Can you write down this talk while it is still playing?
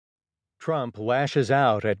Trump lashes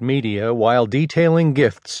out at media while detailing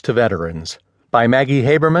gifts to veterans, by Maggie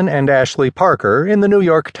Haberman and Ashley Parker in the New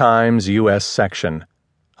York Times U.S. section.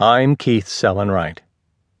 I'm Keith Sellenwright.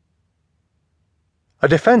 A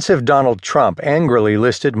defensive Donald Trump angrily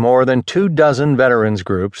listed more than 24 veterans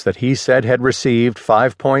groups that he said had received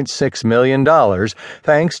 $5.6 million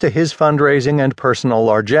thanks to his fundraising and personal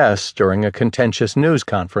largesse during a contentious news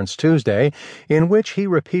conference Tuesday, in which he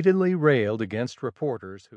repeatedly railed against reporters who